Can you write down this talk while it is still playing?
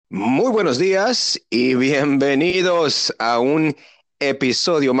Muy buenos días y bienvenidos a un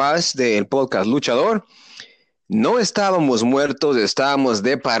episodio más del podcast Luchador. No estábamos muertos, estábamos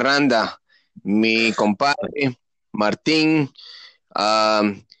de parranda. Mi compadre Martín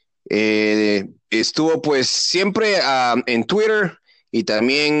ah, estuvo pues siempre en Twitter y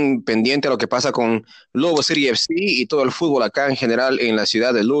también pendiente a lo que pasa con LouCity FC y todo el fútbol acá en general en la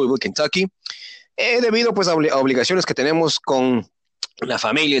ciudad de Louisville, Kentucky, debido pues a obligaciones que tenemos con la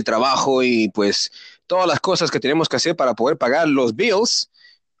familia, el trabajo y pues todas las cosas que tenemos que hacer para poder pagar los bills.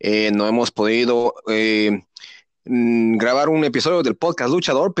 No hemos podido grabar un episodio del podcast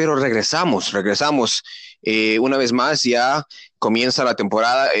Luchador, pero regresamos una vez más. Ya comienza la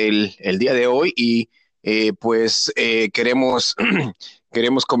temporada el día de hoy y queremos,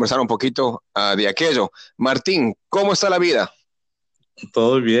 queremos conversar un poquito de aquello. Martín, ¿cómo está la vida?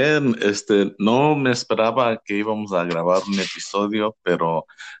 Todo bien, no me esperaba que íbamos a grabar un episodio, pero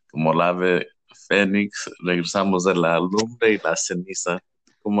como la ave Fénix, regresamos de la lumbre y la ceniza.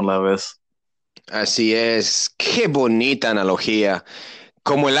 ¿Cómo la ves? Así es, qué bonita analogía.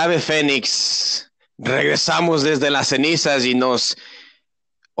 Como el ave fénix, regresamos desde las cenizas y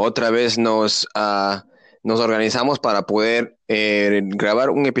otra vez nos organizamos para poder grabar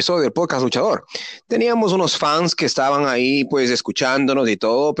un episodio del podcast Luchador. Teníamos unos fans que estaban ahí pues escuchándonos y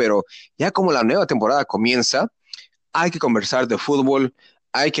todo, pero ya como la nueva temporada comienza, hay que conversar de fútbol,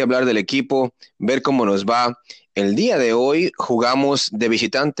 hay que hablar del equipo, ver cómo nos va. El día de hoy jugamos de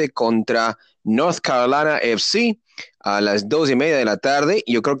visitante contra North Carolina FC a las 2:30 de la tarde.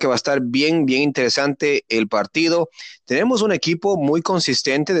 Yo creo que va a estar bien interesante el partido. Tenemos un equipo muy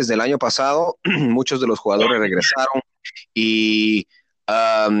consistente desde el año pasado. Muchos de los jugadores regresaron y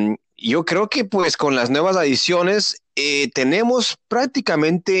yo creo que pues con las nuevas adiciones tenemos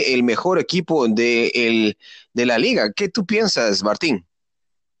prácticamente el mejor equipo de la liga. ¿Qué tú piensas, Martín?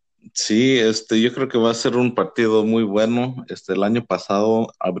 Sí, yo creo que va a ser un partido muy bueno. El año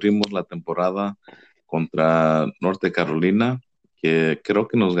pasado abrimos la temporada contra Norte Carolina, que creo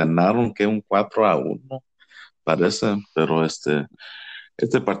que nos ganaron, que un 4-1 parece, pero este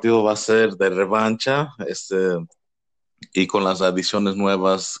partido va a ser de revancha. Y con las adiciones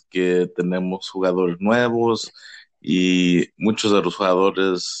nuevas que tenemos jugadores nuevos y muchos de los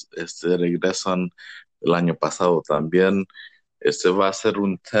jugadores regresan el año pasado también. Este va a ser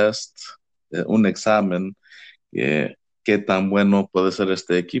un test, un examen, qué tan bueno puede ser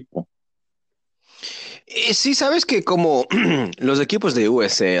este equipo. Sí, sabes que como los equipos de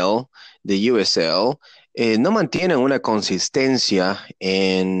USL, no mantienen una consistencia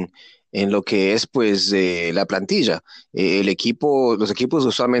en lo que es pues la plantilla. Los equipos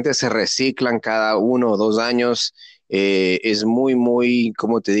usualmente se reciclan cada 1 o 2 años. Es muy,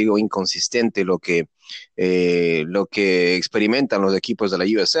 como te digo, inconsistente lo que experimentan los equipos de la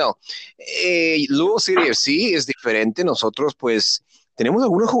USL. Luego City FC es diferente. Nosotros pues tenemos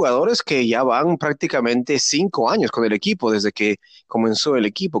algunos jugadores que ya van prácticamente 5 años con el equipo desde que comenzó el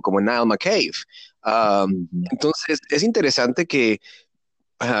equipo, como Niall McCabe. Ujú. Entonces, es interesante que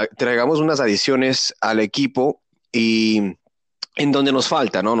traigamos unas adiciones al equipo y en donde nos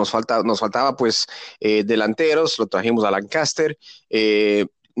falta, ¿no? Nos faltaba pues delanteros, lo trajimos a Lancaster,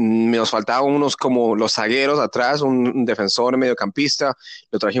 nos faltaban unos como los zagueros atrás, un defensor mediocampista,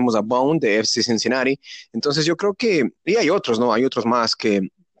 lo trajimos a Bone de FC Cincinnati. Entonces yo creo y hay otros, ¿no? Hay otros más que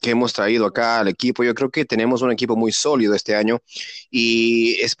hemos traído acá al equipo. Yo creo que tenemos un equipo muy sólido este año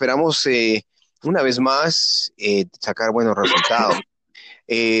y esperamos una vez más sacar buenos resultados.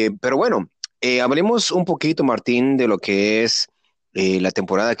 Pero bueno, hablemos un poquito, Martín, de lo que es la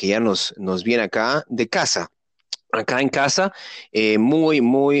temporada que ya nos viene acá de casa. Acá en casa, muy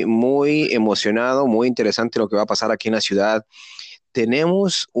emocionado, muy interesante lo que va a pasar aquí en la ciudad.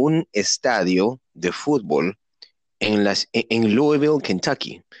 Tenemos un estadio de fútbol en Louisville,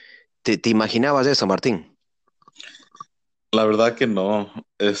 Kentucky. ¿Te imaginabas eso, Martín? La verdad que no.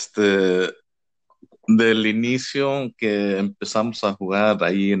 Del inicio que empezamos a jugar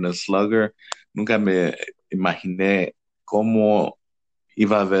ahí en el Slugger, nunca me imaginé cómo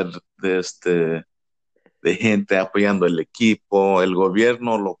iba a haber de gente apoyando el equipo, el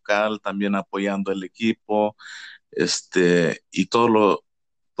gobierno local también apoyando el equipo, y todo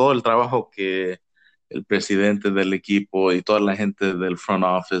el trabajo que el presidente del equipo y toda la gente del front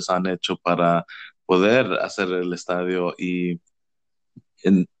office han hecho para poder hacer el estadio. Y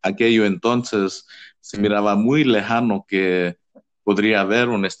en aquello entonces se miraba muy lejano que podría haber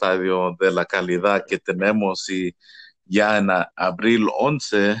un estadio de la calidad que tenemos, y ya en abril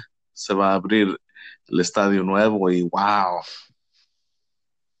 11 se va a abrir el estadio nuevo y wow.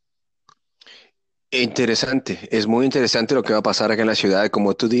 Interesante, es muy interesante lo que va a pasar acá en la ciudad.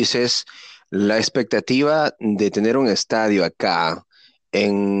 Como tú dices, la expectativa de tener un estadio acá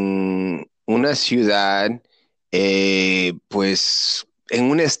en una ciudad, pues en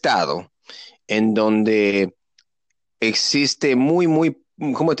un estado en donde existe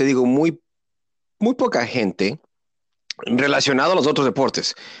 ¿cómo te digo? Muy poca gente relacionado a los otros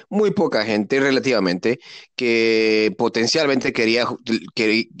deportes. Muy poca gente relativamente que potencialmente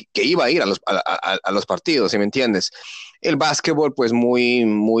que iba a ir a los partidos, ¿sí me entiendes? El básquetbol, pues muy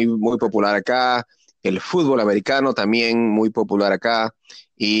popular acá. El fútbol americano también muy popular acá.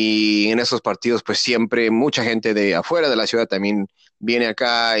 Y en esos partidos, pues siempre mucha gente de afuera de la ciudad también viene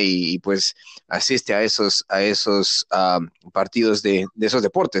acá y pues asiste a esos partidos de esos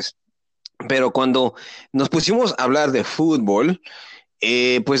deportes. Pero cuando nos pusimos a hablar de fútbol,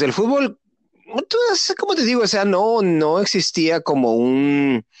 pues el fútbol, entonces, ¿cómo te digo? O sea, no existía como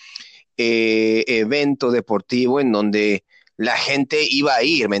un evento deportivo en donde la gente iba a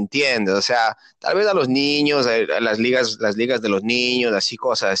ir, ¿me entiendes? O sea, tal vez a los niños, a las ligas de los niños, así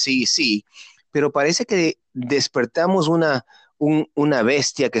cosas así, sí, pero parece que despertamos una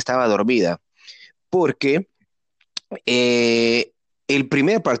bestia que estaba dormida, porque el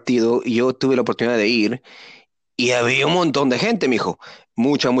primer partido yo tuve la oportunidad de ir y había un montón de gente, mijo.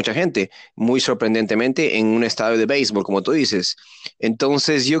 Mucha gente. Muy sorprendentemente en un estadio de béisbol, como tú dices.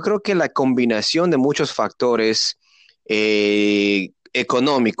 Entonces, yo creo que la combinación de muchos factores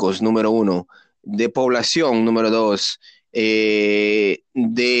económicos, número uno, de población, número dos,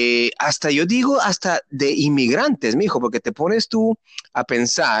 de hasta, yo digo, hasta de inmigrantes, mijo, porque te pones tú a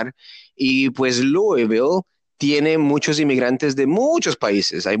pensar y pues Louisville tiene muchos inmigrantes de muchos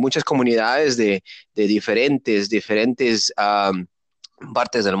países. Hay muchas comunidades de diferentes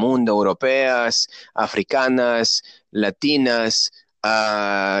partes del mundo, europeas, africanas, latinas,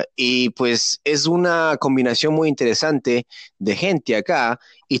 y pues es una combinación muy interesante de gente acá,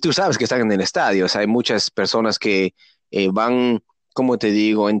 y tú sabes que están en el estadio, o sea, hay muchas personas que van, como te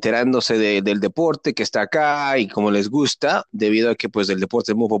digo, enterándose del deporte que está acá y como les gusta, debido a que pues el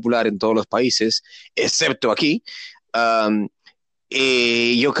deporte es muy popular en todos los países, excepto aquí. Um,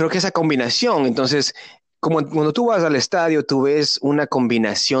 yo creo que esa combinación, entonces, como cuando tú vas al estadio, tú ves una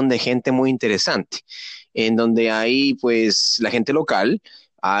combinación de gente muy interesante, en donde hay pues la gente local,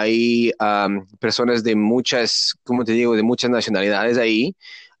 hay personas de muchas, como te digo, de muchas nacionalidades ahí,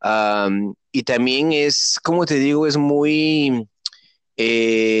 y también es, como te digo, es muy,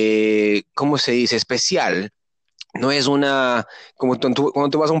 ¿cómo se dice? Especial, no es una, como cuando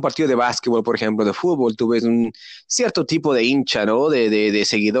tú vas a un partido de básquetbol, por ejemplo, de fútbol, tú ves un cierto tipo de hincha, ¿no? De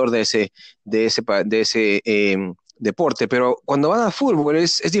seguidor de ese deporte, pero cuando vas a fútbol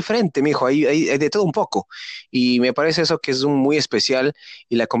es diferente, mijo, hay de todo un poco. Y me parece eso que es muy especial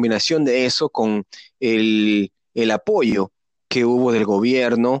y la combinación de eso con el apoyo que hubo del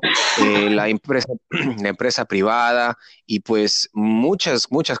gobierno, la empresa, la empresa privada y pues muchas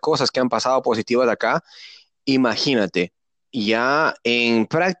cosas que han pasado positivas acá. Imagínate, ya en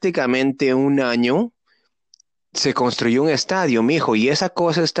prácticamente un año se construyó un estadio, mijo, y esa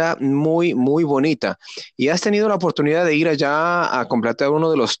cosa está muy bonita. ¿Y has tenido la oportunidad de ir allá a completar uno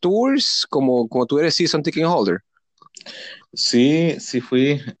de los tours como tú eres season ticket holder? Sí, sí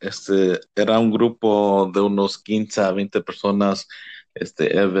fui. Era un grupo de unos 15 a 20 personas.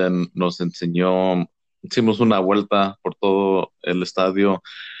 Evan nos enseñó, hicimos una vuelta por todo el estadio.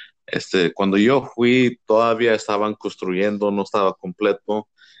 Cuando yo fui, todavía estaban construyendo, no estaba completo.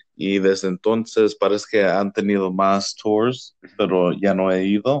 Y desde entonces parece que han tenido más tours, pero ya no he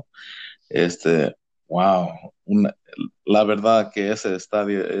ido. Wow, la verdad que ese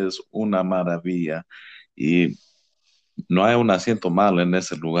estadio es una maravilla. Y no hay un asiento mal en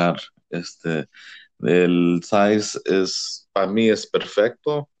ese lugar. El size para mí es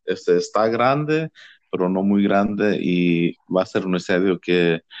perfecto. Está grande, pero no muy grande y va a ser un estadio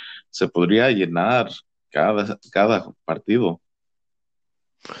que se podría llenar cada partido.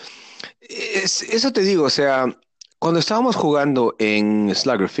 Eso te digo, o sea, cuando estábamos jugando en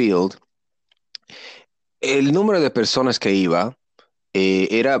Slugger Field, el número de personas que iba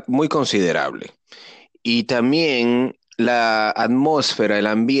era muy considerable. Y también la atmósfera, el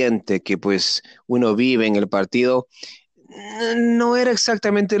ambiente que pues uno vive en el partido, no era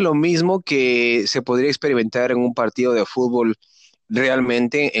exactamente lo mismo que se podría experimentar en un partido de fútbol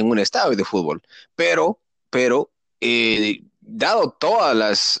realmente en un estadio de fútbol. Pero, dado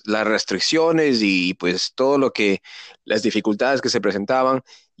todas las restricciones y pues todo lo que, las dificultades que se presentaban,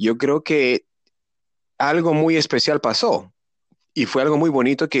 yo creo que algo muy especial pasó y fue algo muy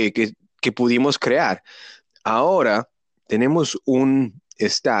bonito que pudimos crear. Ahora tenemos un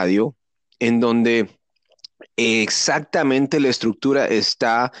estadio en donde exactamente la estructura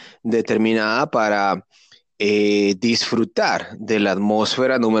está determinada para disfrutar de la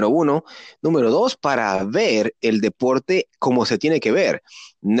atmósfera, número uno. Número dos, para ver el deporte como se tiene que ver.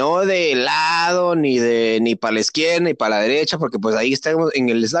 No de lado, ni para la izquierda, ni para la derecha, porque pues ahí estamos, en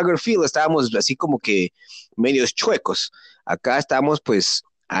el Slugger Field estábamos así como que medios chuecos. Acá estamos pues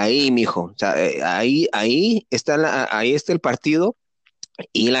ahí, mijo. O sea, ahí está el partido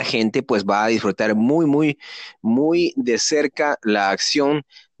y la gente pues va a disfrutar muy, muy, muy de cerca la acción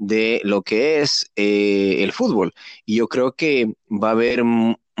de lo que es el fútbol. Y yo creo que va a haber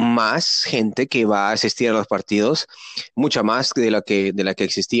más gente que va a asistir a los partidos, mucha más de la que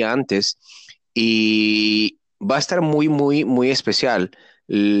existía antes. Y va a estar muy, muy, muy especial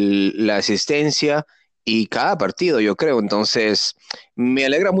la asistencia y cada partido, yo creo. Entonces, me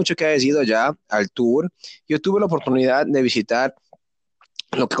alegra mucho que hayas ido ya al tour. Yo tuve la oportunidad de visitar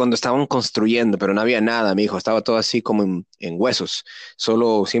lo que cuando estaban construyendo, pero no había nada, mi hijo, estaba todo así como en huesos,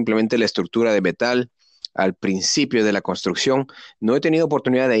 solo simplemente la estructura de metal al principio de la construcción. No he tenido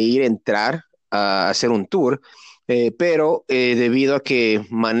oportunidad de ir, entrar a hacer un tour, pero debido a que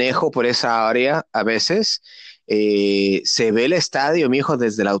manejo por esa área a veces, se ve el estadio, mi hijo,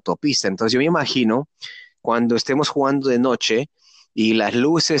 desde la autopista. Entonces yo me imagino cuando estemos jugando de noche y las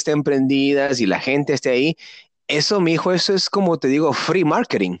luces estén prendidas y la gente esté ahí, eso, mi hijo, eso es como te digo, free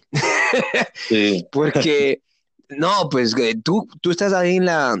marketing. Sí, Porque, no, pues tú estás ahí en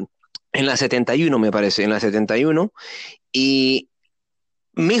la 71 me parece, en la 71, y,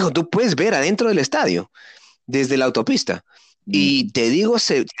 mi hijo, tú puedes ver adentro del estadio, desde la autopista. mm, Y te digo,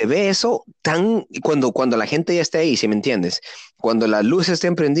 se ve eso tan, cuando la gente ya está ahí, si me entiendes, cuando las luces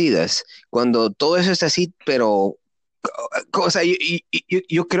estén prendidas, cuando todo eso está así, pero, o sea,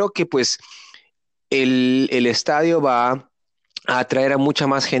 yo creo que pues el estadio va a atraer a mucha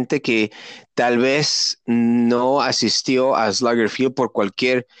más gente que tal vez no asistió a Slugger Field por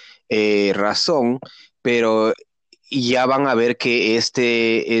cualquier razón, pero ya van a ver que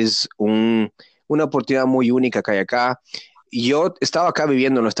este es una oportunidad muy única que hay acá. Yo estaba acá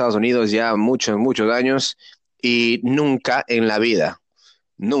viviendo en los Estados Unidos ya muchos, muchos años y nunca en la vida,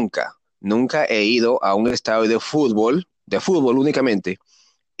 nunca he ido a un estadio de fútbol únicamente,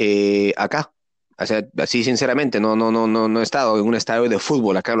 acá. O sea, así sinceramente, no he estado en un estadio de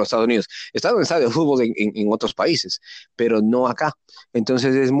fútbol acá en los Estados Unidos. He estado en estadio de fútbol en otros países, pero no acá.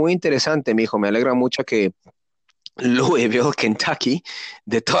 Entonces es muy interesante, mi hijo. Me alegra mucho que Louisville, Kentucky,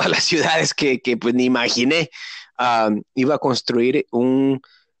 de todas las ciudades que pues ni imaginé, iba a construir un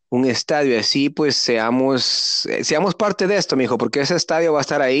estadio así, pues seamos parte de esto, mijo, porque ese estadio va a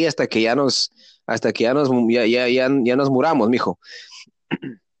estar ahí hasta que ya nos muramos, mijo.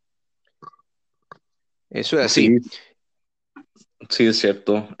 Eso es así. sí, sí, es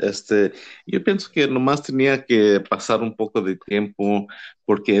cierto. Yo pienso que nomás tenía que pasar un poco de tiempo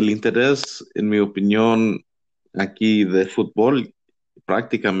porque el interés, en mi opinión, aquí de fútbol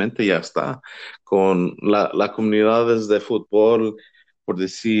prácticamente ya está. Con la comunidades de fútbol, por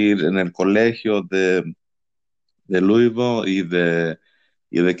decir, en el colegio de Louisville y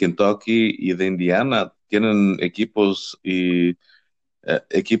de Kentucky y de Indiana, tienen equipos y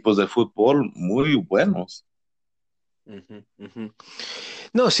equipos de fútbol muy buenos. Ujú, ujú.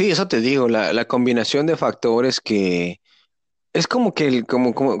 No, sí, eso te digo, la combinación de factores que es como que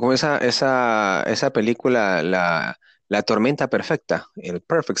como esa película, la tormenta perfecta, el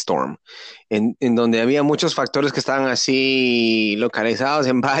Perfect Storm, en donde había muchos factores que estaban así localizados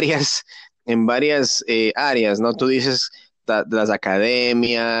en varias áreas, ¿no? Tú dices las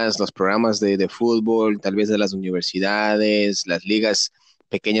academias, los programas de fútbol, tal vez de las universidades, las ligas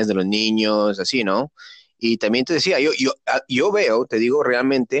pequeñas de los niños, así, ¿no? Y también te decía, yo veo, te digo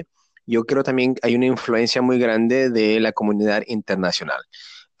realmente, yo creo también hay una influencia muy grande de la comunidad internacional,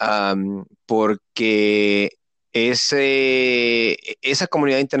 porque esa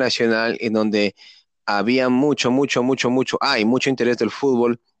comunidad internacional en donde había hay mucho interés del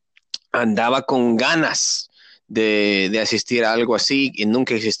fútbol, andaba con ganas de asistir a algo así y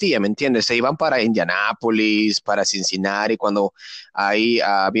nunca existía, ¿me entiendes? Se iban para Indianápolis, para Cincinnati, cuando ahí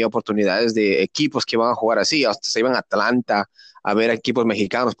había oportunidades de equipos que iban a jugar así, hasta se iban a Atlanta a ver equipos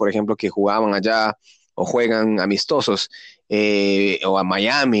mexicanos, por ejemplo, que jugaban allá o juegan amistosos, o a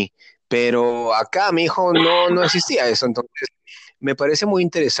Miami, pero acá, mi hijo, no existía eso, entonces me parece muy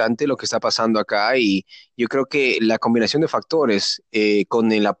interesante lo que está pasando acá y yo creo que la combinación de factores,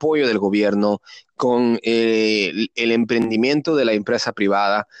 con el apoyo del gobierno, con el emprendimiento de la empresa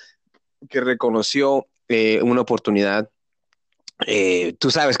privada que reconoció una oportunidad. Tú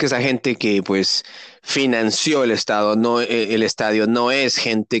sabes que esa gente que pues financió el estado, no, el estadio, no es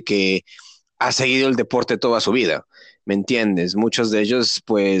gente ha seguido el deporte toda su vida, ¿me entiendes? Muchos de ellos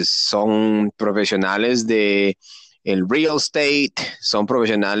pues son profesionales de el real estate, son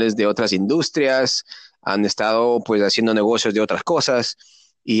profesionales de otras industrias, han estado pues haciendo negocios de otras cosas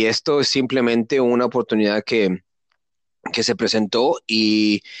y esto es simplemente una oportunidad que se presentó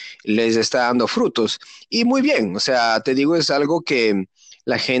y les está dando frutos. Y muy bien, o sea, te digo, es algo que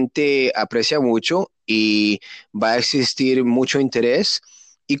la gente aprecia mucho y va a existir mucho interés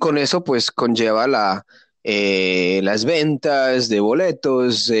y con eso pues conlleva las ventas de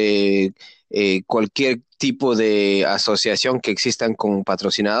boletos, cualquier tipo de asociación que existan con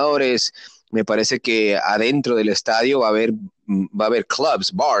patrocinadores. Me parece que adentro del estadio va a haber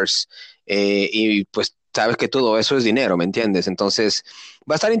clubs, bars, y pues sabes que todo eso es dinero, ¿me entiendes? Entonces,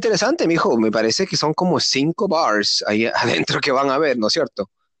 va a estar interesante, mijo. Me parece que son como 5 bars ahí adentro que van a ver, ¿no es cierto?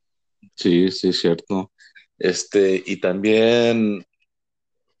 Sí, sí, cierto. Y también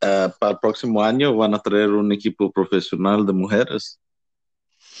para el próximo año van a traer un equipo profesional de mujeres.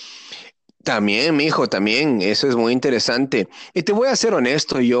 También, mijo, también, eso es muy interesante. Y te voy a ser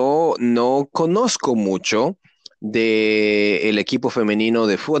honesto, yo no conozco mucho de el equipo femenino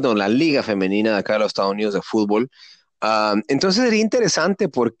de fútbol, no, la liga femenina de acá de los Estados Unidos de fútbol. Entonces sería interesante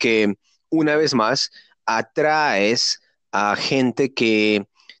porque una vez más atraes a gente que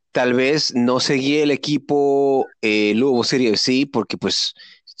tal vez no seguía el equipo LouCity FC porque pues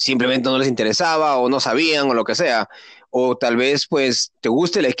simplemente no les interesaba o no sabían o lo que sea. O tal vez pues te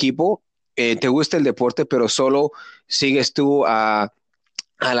guste el equipo, te gusta el deporte, pero solo sigues tú a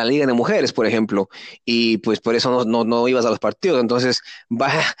la Liga de Mujeres, por ejemplo, y pues por eso no ibas a los partidos. Entonces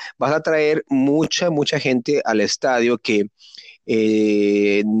vas a traer mucha gente al estadio que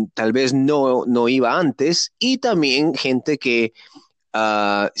tal vez no iba antes y también gente que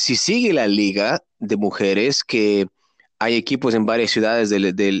si sigue la Liga de Mujeres, que hay equipos en varias ciudades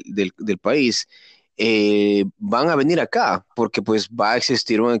del país, van a venir acá porque pues va a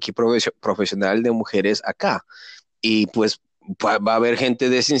existir un equipo profesional de mujeres acá y pues va a haber gente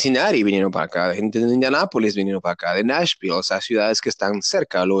de Cincinnati viniendo para acá, gente de Indianapolis viniendo para acá, de Nashville, o sea, ciudades que están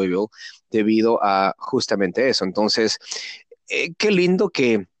cerca de Louisville debido a justamente eso. Entonces, qué lindo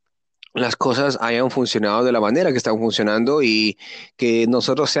que las cosas hayan funcionado de la manera que están funcionando y que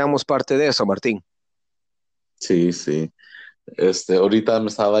nosotros seamos parte de eso, Martín. Sí, sí. Ahorita me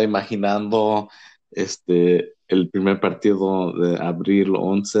estaba imaginando el primer partido de abril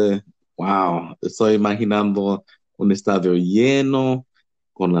 11. Wow, estoy imaginando un estadio lleno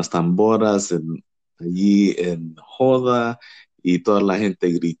con las tamboras allí en joda y toda la gente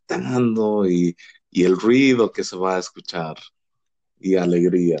gritando y el ruido que se va a escuchar y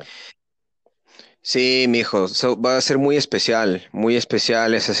alegría. Sí, mijo, va a ser muy especial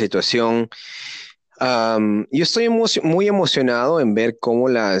esa situación. Yo estoy muy emocionado en ver cómo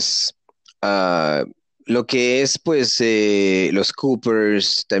ah, lo que es pues los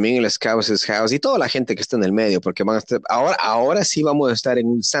Coopers, también los Cowboys House y toda la gente que está en el medio, porque van a estar, ahora sí vamos a estar en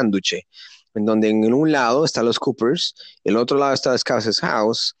un sándwich, en donde en un lado están los Coopers, el otro lado está los Cowboys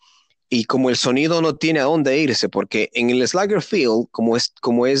House, y como el sonido no tiene a dónde irse, porque en el Slugger Field,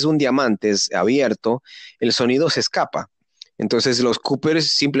 como es un diamante, es abierto, el sonido se escapa. Entonces los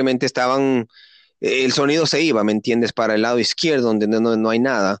Coopers simplemente estaban, el sonido se iba, ¿me entiendes? Para el lado izquierdo, donde no hay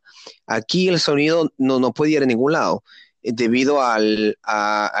nada. Aquí el sonido no puede ir a ningún lado, debido al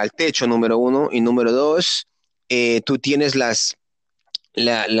techo, número uno, y número dos, tú tienes la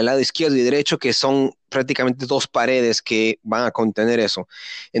lado izquierdo y derecho, que son prácticamente dos paredes que van a contener eso.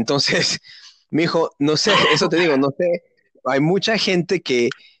 Entonces, mijo, no sé, eso te digo, no sé, hay mucha gente que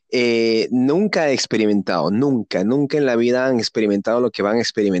nunca ha experimentado, nunca en la vida han experimentado lo que van a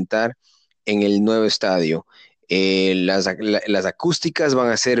experimentar en el nuevo estadio. Las acústicas van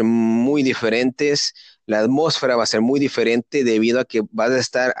a ser muy diferentes, la atmósfera va a ser muy diferente debido a que vas a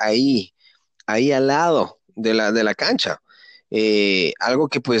estar ahí al lado de la cancha. Algo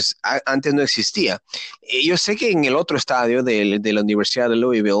que pues antes no existía. Yo sé que en el otro estadio de la Universidad de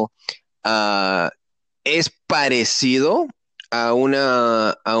Louisville uh, es parecido a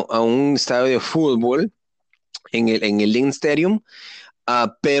un estadio de fútbol en el Lynn Stadium,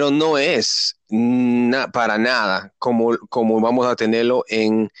 pero no es para nada como vamos a tenerlo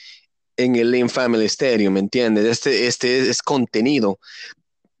en el Lynn Family Stadium, ¿me entiendes? Este es contenido,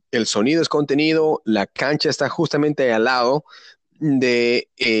 el sonido es contenido, la cancha está justamente al lado de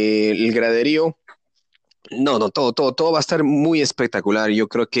el graderío. No, todo va a estar muy espectacular. Yo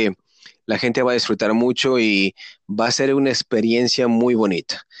creo que la gente va a disfrutar mucho y va a ser una experiencia muy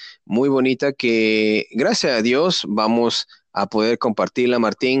bonita que gracias a Dios vamos a poder compartirla,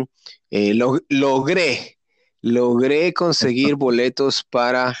 Martín. Logré conseguir boletos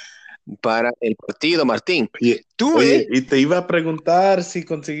para para el partido, Martín. Y, oye, Tuve, y te iba a preguntar si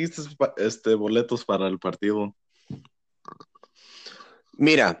conseguiste boletos para el partido.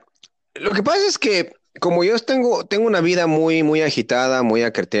 mira, lo que pasa es que como yo tengo una vida muy agitada, muy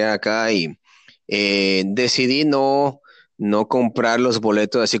acarreada acá y decidí no comprar los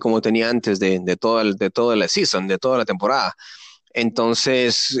boletos así como tenía antes de toda la season, de toda la temporada.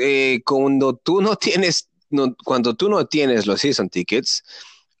 Entonces, cuando tú no tienes los season tickets,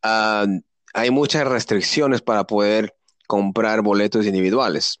 ah, hay muchas restricciones para poder comprar boletos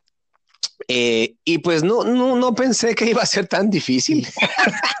individuales. Y pues no pensé que iba a ser tan difícil,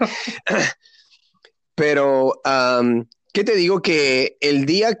 pero ¿qué te digo? Que el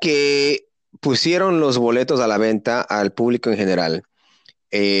día que pusieron los boletos a la venta al público en general,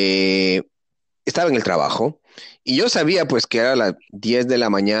 eh, estaba en el trabajo y yo sabía pues que era las 10 de la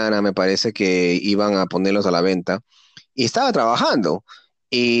mañana, me parece que iban a ponerlos a la venta y estaba trabajando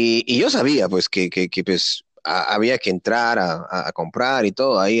y yo sabía pues que, pues había que entrar a comprar y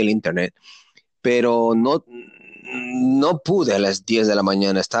todo ahí en el internet, pero no pude a las 10 de la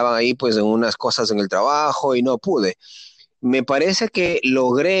mañana, estaba ahí pues en unas cosas en el trabajo y no pude. Me parece que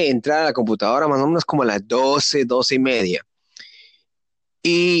logré entrar a la computadora más o menos como a las 12 y media.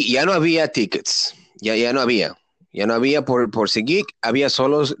 Y ya no había tickets, ya no había por seguir, había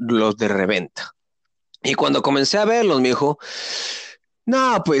solo los de reventa. Y cuando comencé a verlos, me dijo,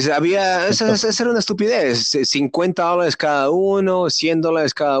 no, pues esa era una estupidez, $50 cada uno,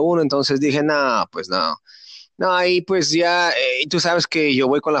 $100 cada uno, entonces dije, no, pues no. No, ahí pues ya, tú sabes que yo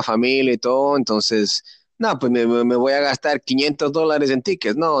voy con la familia y todo, entonces, no, pues me voy a gastar $500 en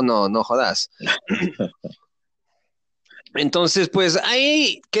tickets, no jodas. Entonces, pues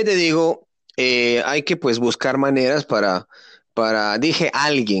ahí, ¿qué te digo? Hay que pues buscar maneras dije,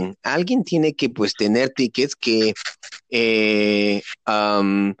 alguien tiene que pues tener tickets eh,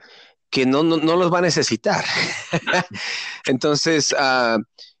 am, que no los va a necesitar. Entonces,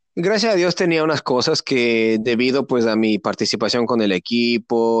 gracias a Dios tenía unas cosas que debido pues a mi participación con el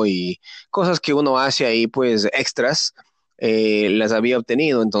equipo y cosas que uno hace ahí pues extras, las había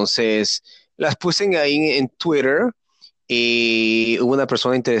obtenido. Entonces, las puse ahí en Twitter y hubo una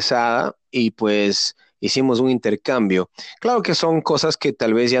persona interesada y pues hicimos un intercambio. Claro que son cosas que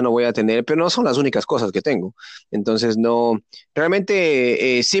tal vez ya no voy a tener, pero no son las únicas cosas que tengo. Entonces, no,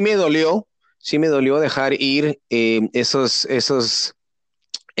 realmente sí me dolió dejar ir esos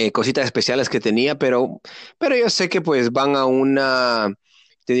cositas especiales que tenía, pero yo sé que pues van a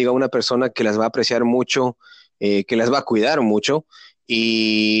te digo, a una persona que las va a apreciar mucho, que las va a cuidar mucho.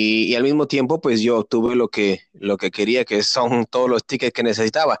 Y al mismo tiempo, pues yo obtuve lo que quería, que son todos los tickets que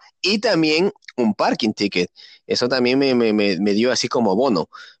necesitaba. Y también un parking ticket. Eso también me dio así como bono.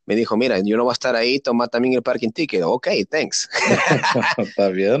 Me dijo, mira, yo no voy a estar ahí, toma también el parking ticket. Ok, thanks. ¿Está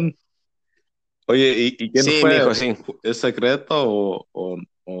bien? Oye, ¿y quién Sí, fue? mijo, sí. ¿Es secreto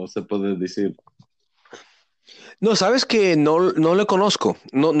o se puede decir? No, sabes que no lo conozco,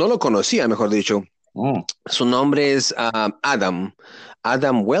 no lo conocía, mejor dicho. Oh, Su nombre es Adam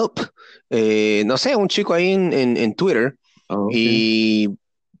Welp, no sé, un chico ahí en Twitter, ok. y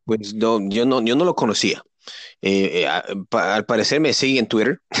pues yo no lo conocía. Al parecer me sigue en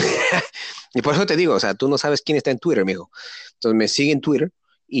Twitter, y por eso te digo, o sea, tú no sabes quién está en Twitter, mijo. Entonces me sigue en Twitter,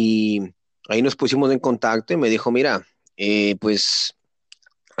 y ahí nos pusimos en contacto y me dijo, mira, pues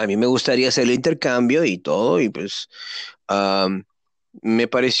a mí me gustaría hacer el intercambio y todo, y pues am, me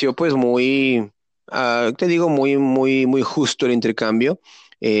pareció pues te digo, muy justo el intercambio.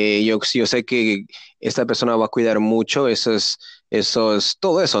 Yo sé que esta persona va a cuidar mucho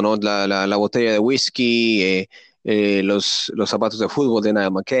todo eso, ¿no? La botella de whisky, los zapatos de fútbol de Naya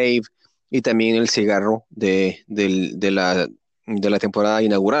McCabe y también el cigarro de la temporada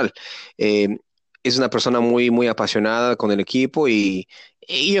inaugural. Eh, es una persona muy apasionada con el equipo y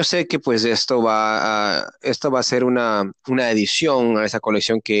yo sé que pues esto va a ser una adición a esa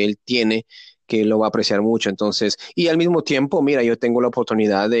colección que él tiene, que lo va a apreciar mucho. Entonces, y al mismo tiempo, mira, yo tengo la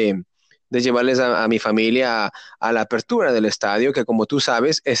oportunidad de llevarles a mi familia a la apertura del estadio, que como tú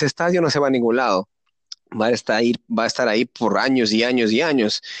sabes, ese estadio no se va a ningún lado. Va a estar ahí por años y años y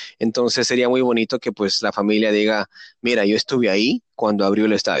años. Entonces sería muy bonito que pues la familia diga, mira, yo estuve ahí cuando abrió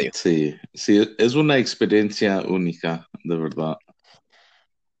el estadio. Sí, sí, es una experiencia única, de verdad.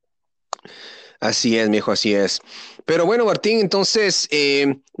 Así es, mijo, así es. Pero bueno, Martín, entonces,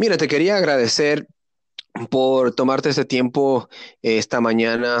 mira, te quería agradecer por tomarte este tiempo esta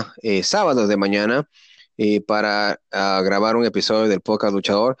mañana, sábado de mañana, para grabar un episodio del podcast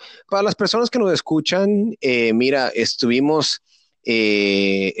Luchador. Para las personas que nos escuchan, mira, estuvimos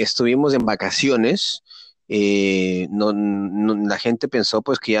en vacaciones. la gente pensó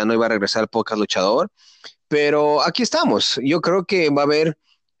pues que ya no iba a regresar al podcast luchador, pero aquí estamos. Yo creo que va a haber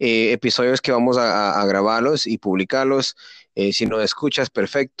episodios que vamos a grabarlos y publicarlos. Si no escuchas,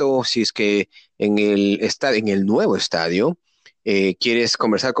 perfecto. Si es que en el nuevo estadio quieres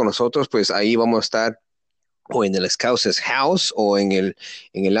conversar con nosotros, pues ahí vamos a estar o en el Scouts House o en el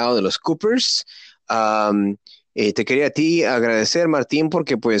lado de los Coopers. Um, Te quería a ti agradecer, Martín,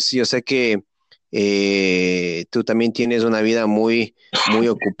 porque pues yo sé que tú también tienes una vida muy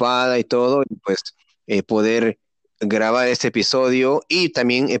ocupada y todo, y pues poder grabar este episodio y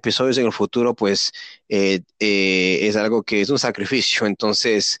también episodios en el futuro, pues es algo que es un sacrificio.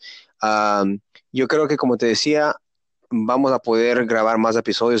 Entonces, um, yo creo que como te decía, vamos a poder grabar más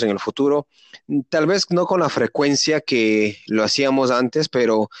episodios en el futuro. Tal vez no con la frecuencia que lo hacíamos antes,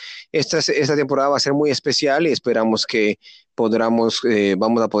 pero esta temporada va a ser muy especial y esperamos que vamos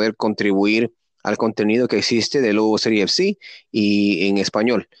a poder contribuir al contenido que existe de LouCity FC y en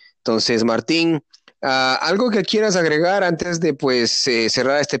español. Entonces, Martín, algo que quieras agregar antes de pues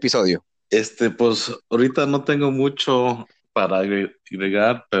cerrar este episodio. Pues ahorita no tengo mucho para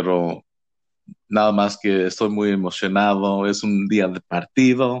agregar, pero nada más que estoy muy emocionado. Es un día de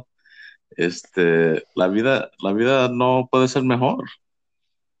partido. La vida no puede ser mejor.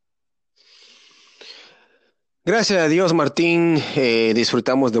 Gracias a Dios, Martín,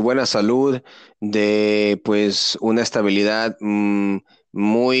 disfrutamos de buena salud, de pues una estabilidad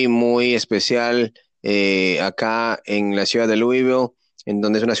muy especial acá en la ciudad de Louisville, en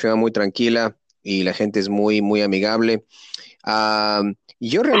donde es una ciudad muy tranquila y la gente es muy amigable. Ah,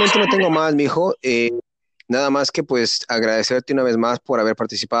 yo realmente no tengo más, mijo. Nada más que pues agradecerte una vez más por haber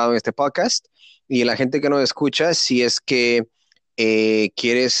participado en este podcast y a la gente que nos escucha, si es que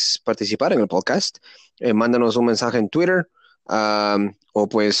quieres participar en el podcast, mándanos un mensaje en Twitter, o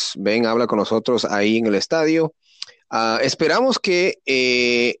pues ven, habla con nosotros ahí en el estadio. Esperamos que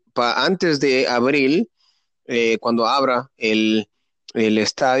antes de abril, cuando abra el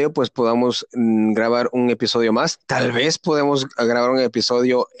estadio, pues podamos grabar un episodio más. Tal vez podemos grabar un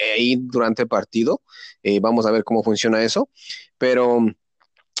episodio ahí durante el partido. Vamos a ver cómo funciona eso. Pero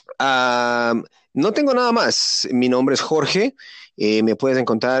ah, no tengo nada más. Mi nombre es Jorge. Me puedes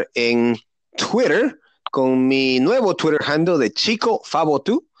encontrar en Twitter con mi nuevo Twitter handle de Chico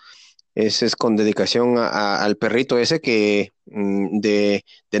Fabo2. Ese es con dedicación al perrito ese que de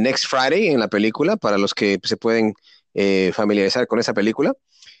Next Friday en la película, para los que se pueden familiarizar con esa película.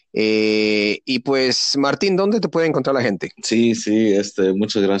 Y pues, Martín, ¿dónde te puede encontrar la gente? Sí, sí,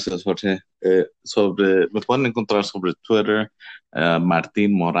 muchas gracias, Jorge. Me pueden encontrar sobre Twitter,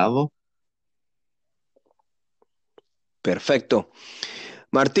 Martín Morado. Perfecto.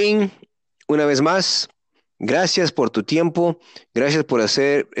 Martín, una vez más, gracias por tu tiempo, gracias por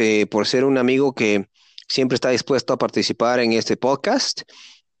ser un amigo que siempre está dispuesto a participar en este podcast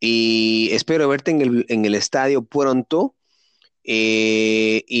y espero verte en el estadio pronto.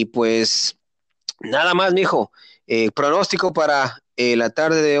 Y pues nada más, mijo. Pronóstico para la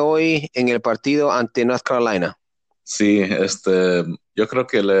tarde de hoy en el partido ante North Carolina. Sí, yo creo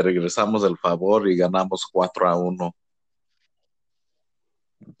que le regresamos el favor y ganamos 4-1.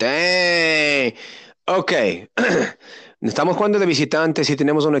 Dang. Ok. Estamos jugando de visitantes y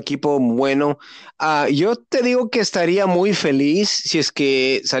tenemos un equipo bueno. Yo te digo que estaría muy feliz si es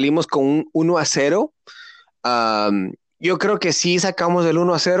que salimos con un 1-0. Yo creo que sí sacamos el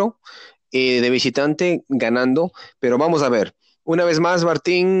 1-0 de visitante ganando, pero vamos a ver. Una vez más,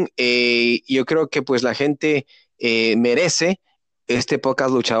 Martín, yo creo que pues la gente merece este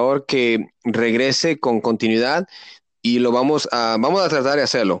podcast luchador que regrese con continuidad y vamos a tratar de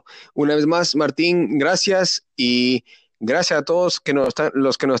hacerlo. Una vez más, Martín, gracias y gracias a todos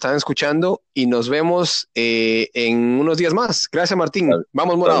los que nos están escuchando y nos vemos en unos días más. Gracias, Martín. Vamos, Está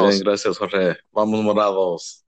bien, morados. gracias, Jorge. Vamos morados.